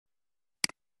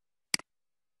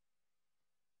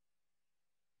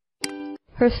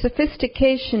Her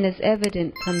sophistication is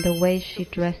evident from the way she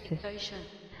dresses.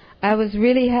 I was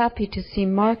really happy to see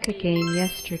Mark again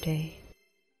yesterday.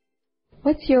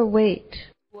 What's your weight?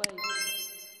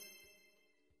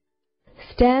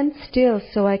 Stand still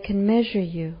so I can measure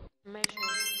you.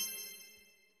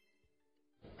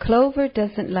 Clover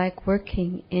doesn't like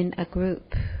working in a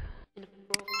group.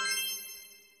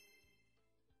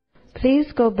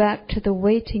 Please go back to the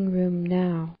waiting room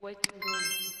now.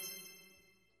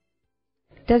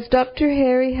 Does Dr.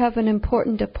 Harry have an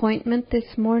important appointment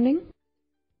this morning?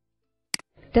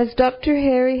 Does Dr.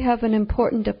 Harry have an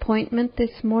important appointment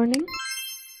this morning?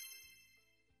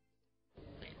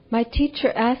 My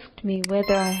teacher asked me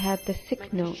whether I had the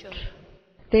sick note.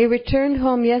 They returned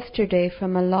home yesterday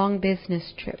from a long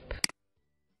business trip.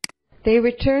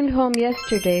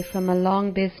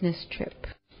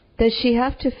 Does she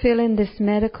have to fill in this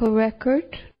medical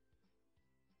record?